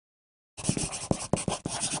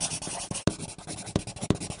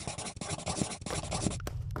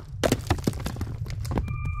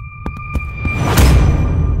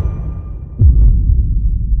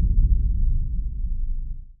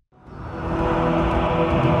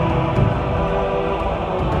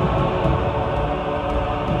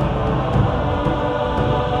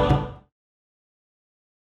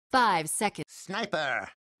5 seconds. Sniper!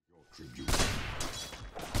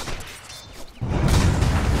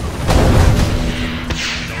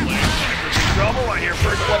 Trouble right here.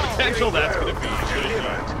 First blood potential. That's going to be good.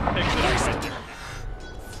 Picks it up right there.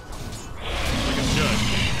 Like it should.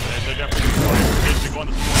 They're definitely going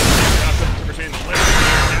to the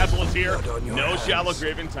Dazzle is here. No shallow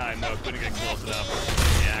grave in time, though. Couldn't get close enough.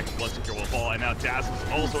 Yeah, Bloodseeker will fall. And now Dazzle's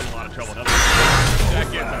also in a lot of trouble. Another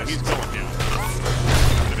second. He's going down.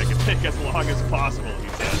 Going to make it take as long as possible. He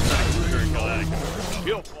says.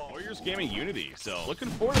 He'll fall. Warriors Gaming Unity. So looking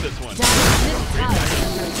forward to this one.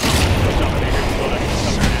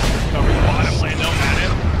 Covers bottom lane, though, at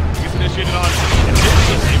him. He's initiated on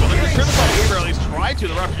able to turn this on Weaver, at least try to.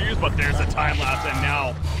 The ref used, but there's a time lapse, and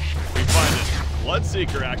now we find this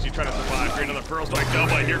Bloodseeker actually trying to survive here. Another Pearl Strike, no,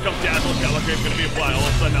 but here comes Dazzle. Gallagher's gonna be applied. All of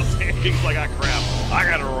a sudden, now Sand King's like, ah, crap. I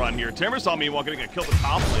gotta run here. Timbersaw, meanwhile, gonna get killed the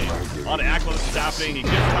top lane. On Aquila, this is happening. He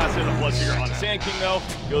gets past the Bloodseeker on Sand King, though.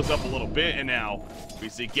 Goes up a little bit, and now we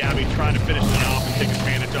see Gabby trying to finish it off and take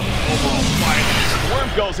advantage of the overall fight. Worm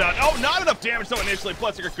goes out. Oh, not enough damage, though, initially.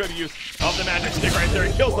 Bloodseeker good use of the magic stick right there.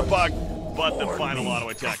 He kills the bug, but the final auto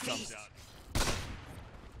attack comes out.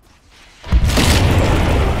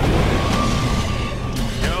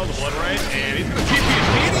 The blood right, and he's gonna TP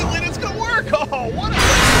immediately, and it's gonna work! Oh, what a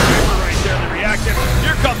right there, the reaction.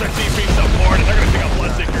 Here comes their TP support, and they're gonna pick up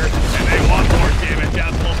Bloodseeker, and they want more damage.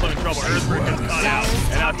 Dazzle also in trouble. Earthbreak is cut out,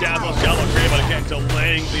 and now Dazzle's shallow grave, but again,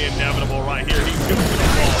 delaying the inevitable right here. He's gonna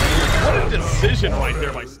fall. What a decision right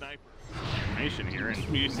there by Sniper. Here, and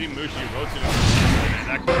you see Mushi rotating, and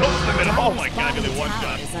that goes to the middle. Oh my god, really one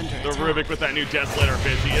shot. The Rubik with that new Deathslayer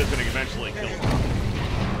bitch, he is gonna eventually kill him.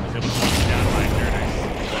 He's able to punch down right there.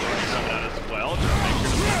 Coming out as well, just make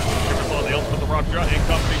sure to blow the ult with the rock draw. In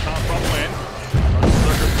comes the top from win.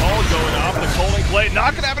 Circus ball going off, the Coaling Blade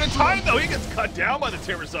not gonna have it in time though. He gets cut down by the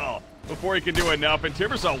Timbersaw before he can do enough, and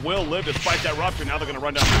Timbersaw will live despite that rupture. Now they're gonna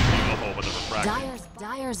run down the team with the refraction.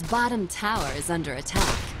 Dyer's bottom tower is under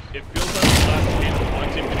attack. It feels like the last game of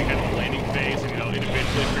one team getting at the landing phase, and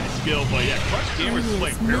individually pretty skilled, but yeah, Clutch Gamers is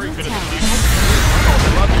playing very good at the team.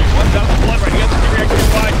 One down the blood right, he has the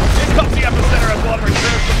reaction by. In comes the epicenter as blood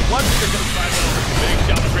returns, but Bloodseeker goes side though. Big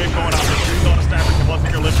shot the grave going off, the trees on a Sniper. Can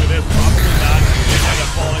Bloodseeker live through this? Probably not. They end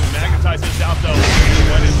up falling, magnetizes out though.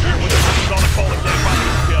 When is here with the trees on the cold again,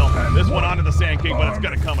 finally kill. This one onto the Sand King, but it's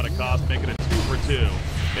gonna come at a cost, making it 2 for 2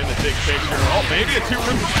 in the big picture. Oh, maybe a 2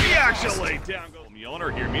 for 3 actually. Down goes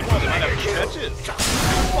Mjolnir here. Meanwhile, they might have 2 catches. I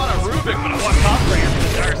want a Rubik, but I want top right here from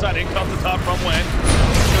the Dire side. In comes the top from Wen.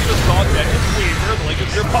 Just saw Deck's Weaver. The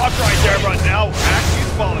Lincoln's your pop right there, but now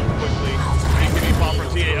Axie's falling quickly. Making a pop from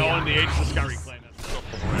TAO and the Aegis of Sky Reclaim.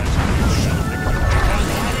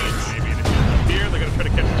 Maybe in the here, they're going to try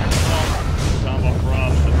to catch the combo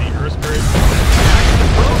from the Earth Spirit. The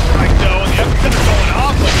Pearl Strike, though, and the epicenter going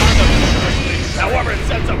off. However, it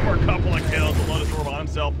sets up for a couple of kills. The Lotus Orb on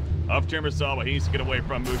himself of Timbersaw, but he needs to get away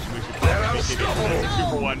from Mushi. Mushi probably 2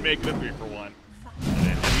 for 1, making it 3 for 1.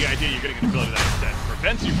 And the idea you're getting an ability that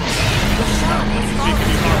prevents you from that. He can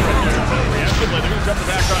use hard right there. Reactively, they're going to jump the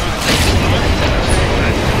background.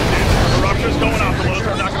 The rupture's going off. The Lotus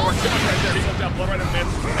Orb not going to work too much right there. He comes down blood right in the mid,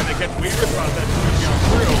 and they catch Weaver's process.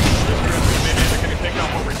 Through. They're going to take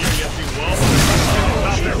off over here. Yes, he will.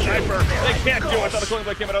 Stop their Sniper. They can't do it. Thought the Coaling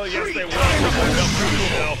Blade came out early. Yes, they will.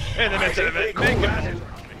 In the midst of it. Make it.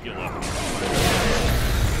 Heal up. Wow,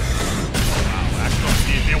 actual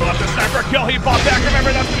Steve. We'll have the Sniper kill. He popped back. Remember,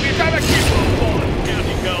 that's going to be a time that keeps on. Down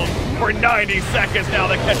he goes for 90 seconds now.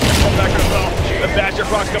 They catch him back as well. The Badger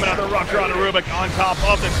Proc coming out. The Rupture on the Rubik on top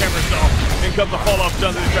of the Timbersaw. In comes the follow-up.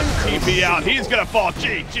 Does it tries to TP out. He's going to fall.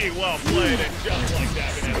 GG, well played. And just like that,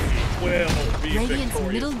 Mineski will be Radiant's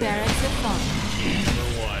victorious. middle barracks have fallen.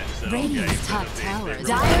 Number 1. So, Radiant's top tower.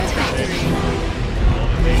 Dyer's victory.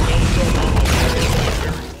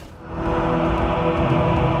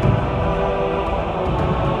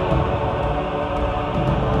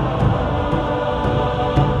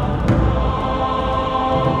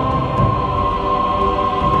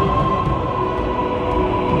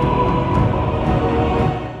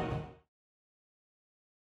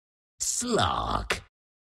 Slog.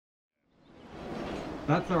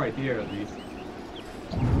 That's the right here, at least.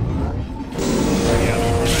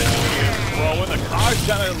 Well, when the Cog's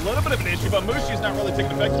got a little bit of an issue, but Mushi's not really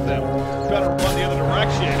taking effect of them. Trying to run the other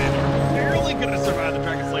direction, and barely going to survive the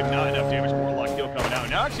Dragon Slave. Not enough damage. Warlock kill coming out.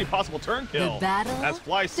 Now actually possible turn kill. As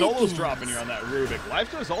Fly Solo's dropping here on that Rubik.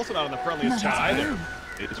 Lifesteal is also not on the friendliest shot either.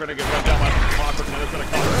 He's trying to get run down by the Clockwork, and then it's going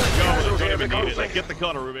to go. They don't even need it. They get the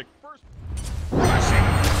kill to Rubik. First.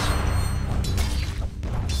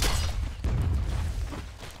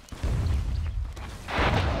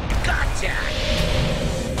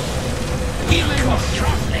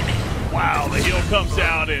 Wow, the heal comes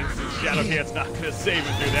out, and Shadowcan's not going to save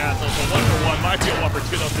him through that. So it's a 1-for-1. Might be a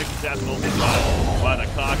 1-for-2. Those successful. Wow, the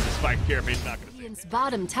Cox is fighting carefully. He's not going to save him. Radiant's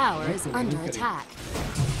bottom tower is under attack.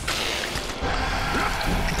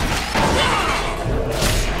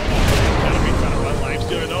 Shadowcan's trying to run life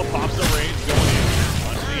stealer though. Pops the range, going in.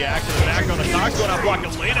 Onto the axe in the back on the Cox, going out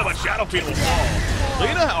blocking Lena, but Shadowfiend will fall.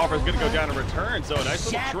 Lena, however, is going to go down in return, so a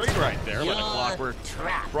nice little trade right there. Lena Clockwork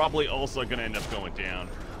probably also going to end up going down.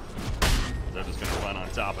 They're just going to run on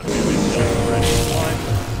top of him. One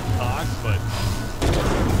Cox, but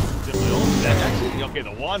actually, okay,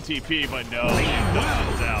 the one TP, but no,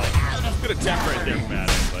 it's out. Good attempt right there from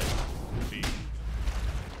Adam, but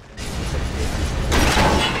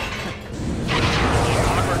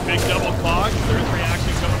Clockwork, big double Cox. There's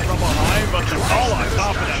reaction coming from behind, but the call on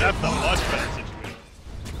top of that, that's a much better situation.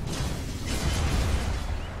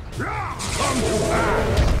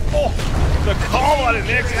 Oh, the call on it,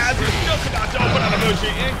 Nix has it just about to open on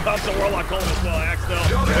Amushi. In comes the Warlock Golem as well, Axe though.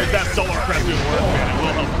 There's that solar crest doing work, man. It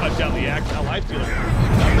will help cut down the Axe. Now life stealer. Going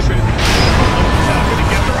to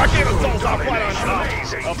get the rocket and souls off right on top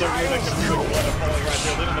of the Runic and Runic blood falling right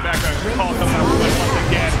there. Lid in the background, call coming out from once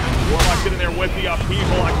again. Warlock sitting there with the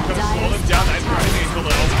upheaval. I can slow them down. Nice running Angel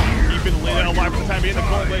though. Keeping Lid alive for the time being. The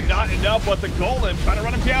Golem Blade not enough, but the Golem trying to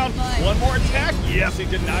run him down. One more attack. Yes, he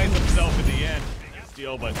denies himself in the end.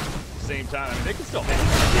 Steal, but at the same time, I mean, they can still hold it.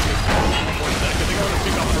 One more second. They're going to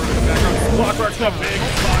pick up Runic in the background. Clockwork's a big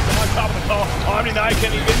clock on top of the call. Omni-Knight,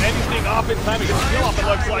 can he get anything off in time? He gets a steal off, it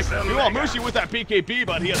looks like. Meanwhile, Mushi with that BKB,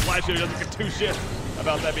 but he has flash shot. He doesn't get two shits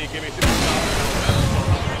about that BKB.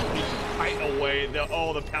 Right away. The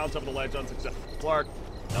pounce over the ledge unsuccessful. Clark.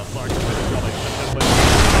 Now Clark is probably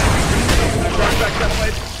back down the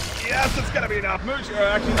ledge. Yes, it's gonna be enough. Mooch,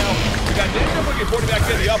 actually now, we got Ninja looking 40 back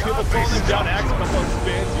in the up. People throwing them down. Axe a couple of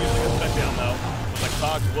spins. Usually gets back down though. The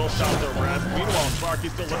Cox will stop their rest. Meanwhile, Clark,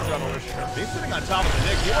 he's still looking around the list. He's sitting on top of the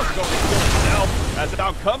Nick. He wants to go for the kill himself. As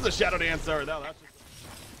out comes the Shadow Dancer. Now that's just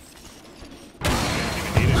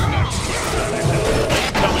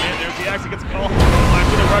coming in. There's the Axe. He gets a call. Live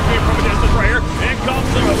to the rugby from a distance right here. In comes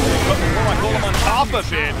the Golem on top of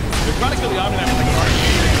it. They're trying to kill the Omni-Knight with the card.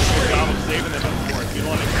 Good job of saving them, of course. You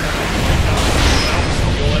want to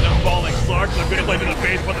you'll end up falling. Slark's a good play to the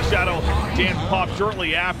face, but the Shadow Dance popped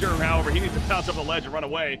shortly after. However, he needs to bounce up the ledge and run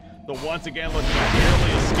away. So once again, looking to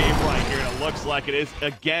barely escape right here. And it looks like it is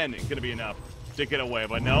again going to be enough to get away.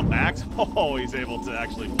 But no, Axe, oh, he's able to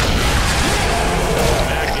actually back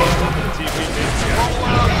into the TP.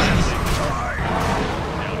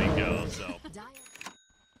 Down he goes. So.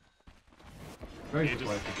 Very It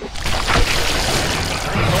quick.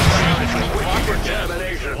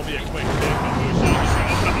 will be a quick pick.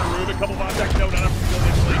 Open up the room, a couple of attacks, no, not enough to kill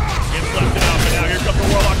initially. It's left it up, and now here comes the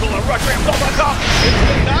Warlock Golem. Rush ramps up on top. It's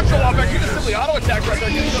the natural off. Actually, just simply auto attack right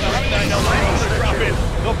there. Gets to the Omni-Knight. Now, Lightning to drop in.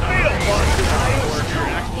 The fatal launch is not work here.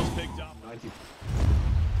 Axe was picked up. 90.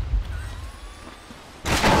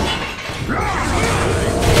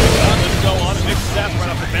 Let's go on and mix stats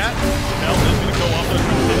right off the bat. Now is going to go up. Those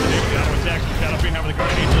auto attacks. Shadowfiend having the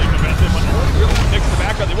guard easily defensive, but really Nick's in the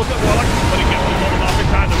background. They look at Warlock, but he gets the Golem off in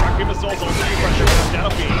time. The Rock Beam Assault also new pressure with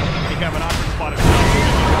Shadowfiend. He can have an awkward spot himself.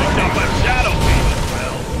 Picked up by Shadowfiend as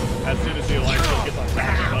well. As soon as the Electro gets on top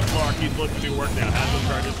of but Clark, he's looking to do work now. Has those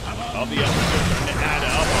charges of the other starting to add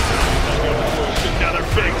up. Now they're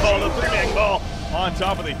big call, the three-man call on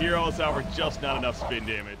top of the heroes. However, just not enough spin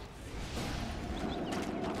damage.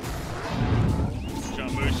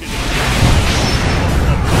 Mushi.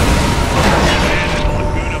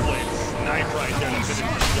 Laguna Blade snipe right there to finish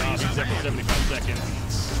the job. He's there for 75 seconds.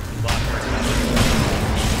 Lockwork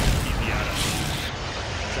keep the Adam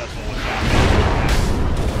successful with that.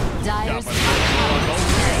 Dyer's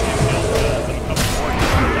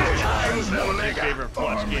big favorite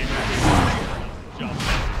clutch game. Jump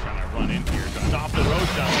trying to run in here. Comes off the road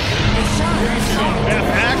down. Best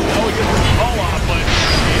Axe. Oh, he gets the call off, but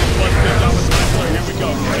he's what's picked up. Here we go.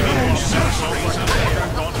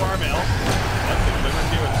 Going for Armel. That's the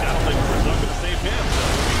Liberty with Shadow Blade. We're not going to save him.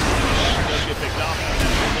 He does get picked off.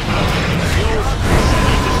 Heals.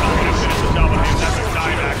 He's just not going to finish the job on him. That's a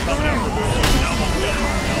dieback coming out for Mushi. Now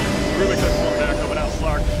Rubik has one back coming out.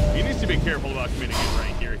 Slark. He needs to be careful about communicating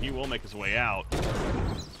right here. He will make his way out.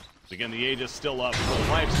 So again, the age is still up for the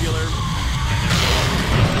Life Stealer.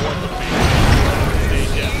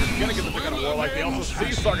 He's gonna get the pick on a Warlock. They also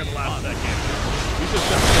see Slark in the last second. He's just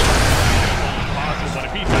pauses, but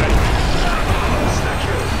if he dies,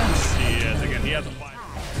 he is. Again, he has a fight.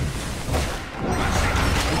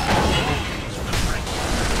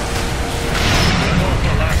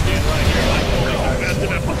 Last stand right here.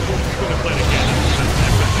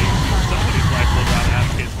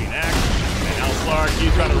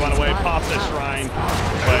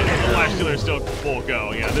 still full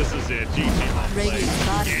go. Yeah, this is it. GG. Radiant's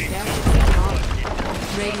bottom barracks have fallen.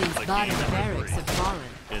 Radiant's bottom barracks have fallen.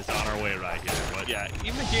 Is on our way right here. But yeah,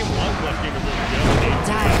 even the game 1 left game was really good.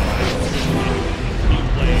 Keep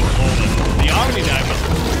playing all the Omni dive was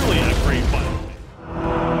really a great fight.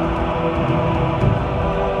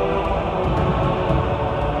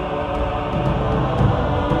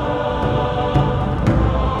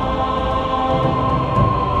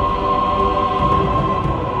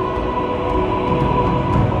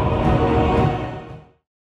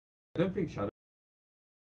 I don't think Shadow.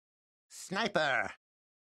 Sniper!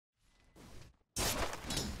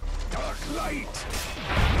 Dark light!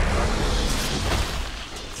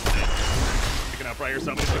 Picking up right here,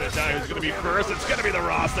 somebody's gonna die. Who's gonna be first? It's gonna be the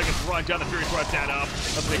Ross that gets run down. The Fury throws that up.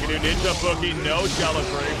 Let's take a new Ninja Bookie. No shallow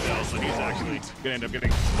break though, so he's actually gonna end up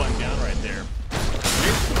getting spun down right there.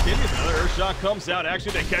 Continues. Another Earth shot comes out.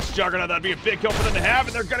 Actually, they catch Juggernaut. That'd be a big kill for them to have,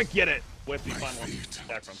 and they're gonna get it with the final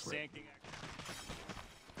attack from Sanking.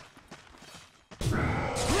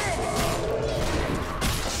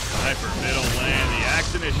 Sniper middle lane, the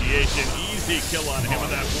axe initiation, easy kill on him with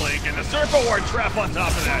that flank, and the Surfer Ward trap on top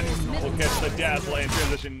of that. We'll catch the Dazzle in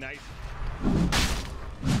transition, nice.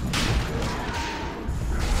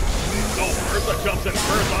 Oh, Ursa jumps in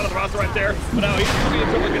first onto the roster right there, but now he's going to be in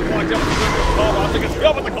trouble, gets blocked out with the Surfer call. Roster gets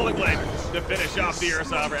killed with the Calling Blade to finish off the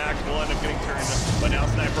Ursa. However, axe will end up getting turned, but now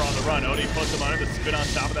Sniper on the run. Odie puts him on him to spin on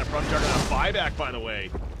top of that front Juggernaut. Buyback, by the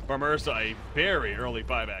way, from Ursa, a very early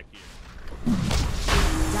buyback here.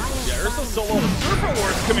 Yeah, Ursa's solo. The Surfer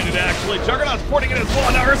Ward's committed actually. Juggernaut's porting it as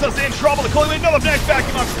well. Now Ursa's in trouble. The Calling Blade, another next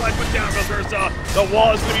backing off Slice, but down goes Ursa. The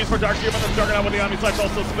wall is going to be used for Darkseer, but the Juggernaut with the Omni Slice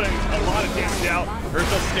also spinning a lot of damage out.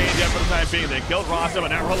 Ursa's staying down for the time being. They killed Rasa, but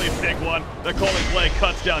not really a big one. The Calling Blade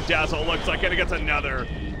cuts down Dazzle. Looks like it gets another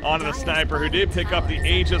onto the Sniper, who did pick up the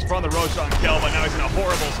Aegis from the Roshan kill, but now he's in a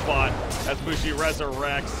horrible spot as Bushi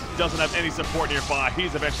resurrects. Doesn't have any support nearby.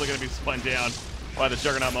 He's eventually going to be spun down by the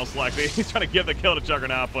Juggernaut, most likely. He's trying to give the kill to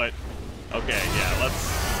Juggernaut, but okay, yeah,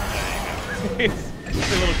 there you go.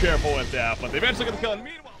 He's a little careful with that, but they eventually get the kill. And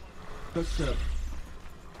meanwhile, gonna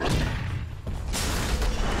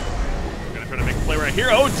try to make a play right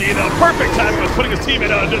here. OD, the perfect timing was putting his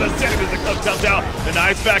teammate under the sanity as the club comes out. The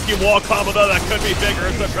nice vacuum wall combo though, that could be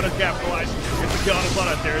bigger. So trying to capitalize. Gets the kill on his lot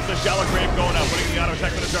out there. It's the shallow grave going out, putting the auto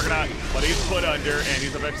attack for the Juggernaut, but he's put under, and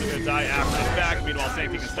he's eventually gonna die after the fact. Meanwhile,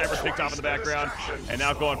 Safety and Sniper picked off in the background, and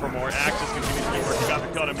now going for more. Axis continues to be working. Got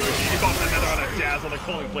the kill to Muji. He's off another on a Dazzle. The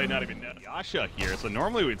Calling Blade not even net. Yasha here, so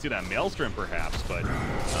normally we'd see that Maelstrom perhaps, but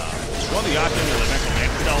well, the Yasha into the eventual man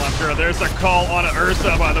kill after. There's a call on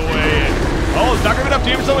Ursa, by the way. Oh, it's not gonna be enough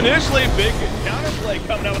damage, so initially, big counterplay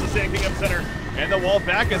coming out with the Sand King up center. And the wall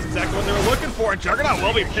back is exactly what they were looking for. Juggernaut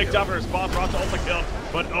will be picked up in response. Rasa also killed,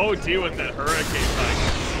 but OD with that Hurricane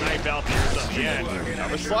snipe out the Ursa at the end. Now,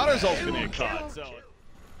 the Slaughter's also gonna get caught, so.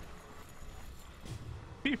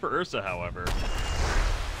 P for Ursa, however.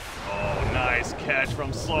 Oh, nice catch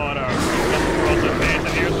from Slaughter. And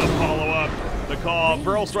here's the follow-up. The call.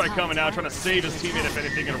 Pearl Strike coming out, trying to save his teammate if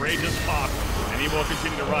anything, and Ray just popped. And he will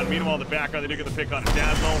continue to run. Meanwhile, in the background, they do get the pick on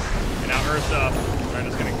Dazzle. And now Ursa,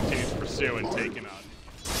 Brenda's going to continue to pursue and take him out.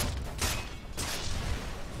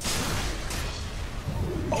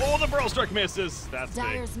 Oh, the Pearl Strike misses. That's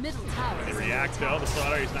big. They react, though. The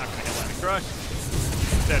Slaughter, he's not going to hit Lightning Crush.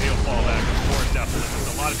 Instead, he'll fall back and force definitely.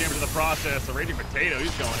 There's a lot of damage in the process. The Raging Potato,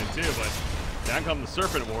 he's going in too, but down come the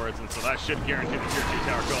Serpent Wards, and so that should guarantee the tier 2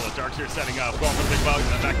 tower kill. The Darkseer setting up, going for the big bug,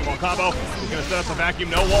 the vacuum wall combo. He's going to set up the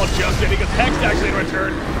vacuum, no wall just yet. He gets hexed actually in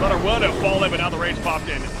return. Thought it would have fallen, but now the rage popped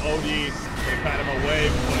in. OD kind of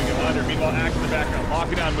away, putting him under. Meanwhile, Axe in the background,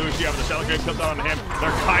 locking down Mushi after the Shallow Grave comes out on him.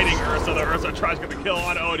 They're kiting Ursa. The Ursa tries to get the kill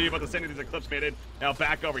on OD, but the Sanity's Eclipse made it. Now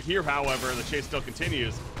back over here, however, the chase still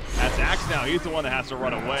continues. That's Axe now. He's the one that has to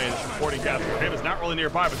run away. The supporting cast for him is not really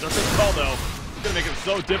nearby, but Zerka's call though. He's gonna make it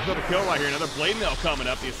so difficult to kill right here. Another Blade Nail coming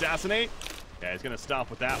up. The Assassinate. Yeah, he's gonna stop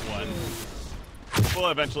with that one. We'll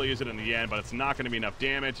eventually use it in the end, but it's not gonna be enough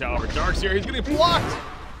damage. However, Darkseer, he's gonna be blocked.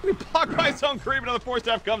 He's gonna be blocked by his own creep. Another force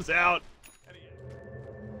staff comes out.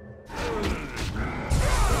 There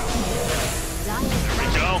we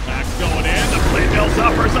go. Max going in. The Blade Nail's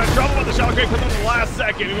up. First in trouble, but the Shadow Grave comes in the last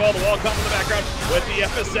second. Meanwhile, the wall comes in the background with the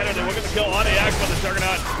epicenter. They will get the kill on the Axe, but the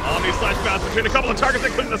Juggernaut Omni slash bounce between a couple of targets,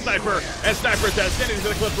 including the Sniper. And Sniper says, standing into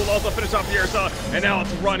the clips will also finish off the Ursa. And now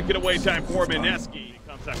it's run getaway time for Mineski. He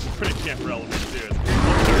comes actually pretty camp relevant, too.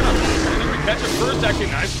 Catch it first, actually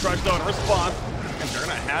nice crush though in response. And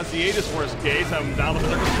Durna has the Aegis worst case. I'm down the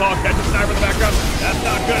circle call, catches Sniper in the background. That's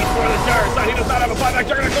not good for the Gyro side. He does not have a buyback.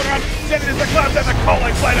 Juggernaut going around. Sending his the Clouds and the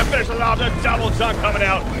calling play to finish the object. Double jump coming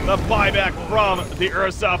out. The buyback from the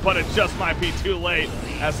Ursa, but it just might be too late.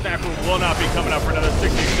 As Sniper will not be coming up for another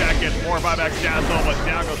 60 seconds. More buybacks, Dazzle, but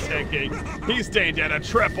down goes Tanky. He's staying dead. A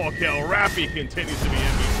triple kill. Rappy continues to be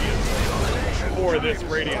MVP for this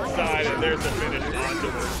Radiant side, and there's the finish onto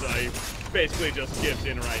Ursa. Basically just gives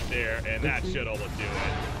in right there, and that should all do it.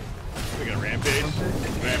 We got a Rampage.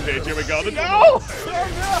 Rampage, here we go. No! Oh,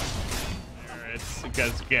 no! It's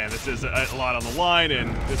because, again, this is a lot on the line,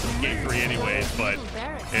 and this is game 3 anyways, but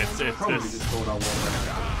it's this. That's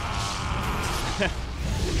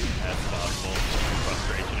possible.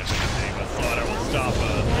 Frustration, if anything, but Slaughter will stop a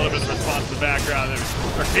little bit of response in the background.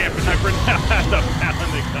 Our camp sniper now has the pound,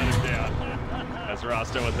 they cut him down. As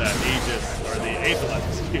Rasta with that Aegis, or the Aethelite,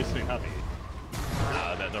 excuse me, not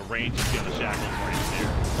the range you see on the shackles right there.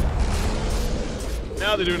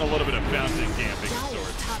 Now they're doing a little bit of bouncing camping of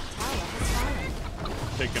sorts.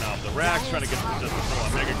 Taking off the racks, trying to get just the full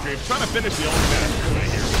on Mega Creep, trying to finish the old master right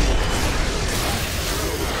here.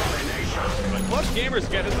 But Clutch Gamers,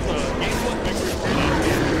 again, this is a game 1 victory for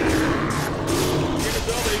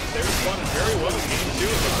they responded very well in game 2,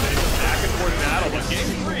 but they went back and forth battle, but game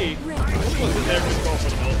 3, this was in their control for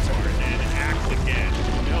the most part, and Axe again,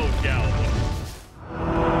 no doubt.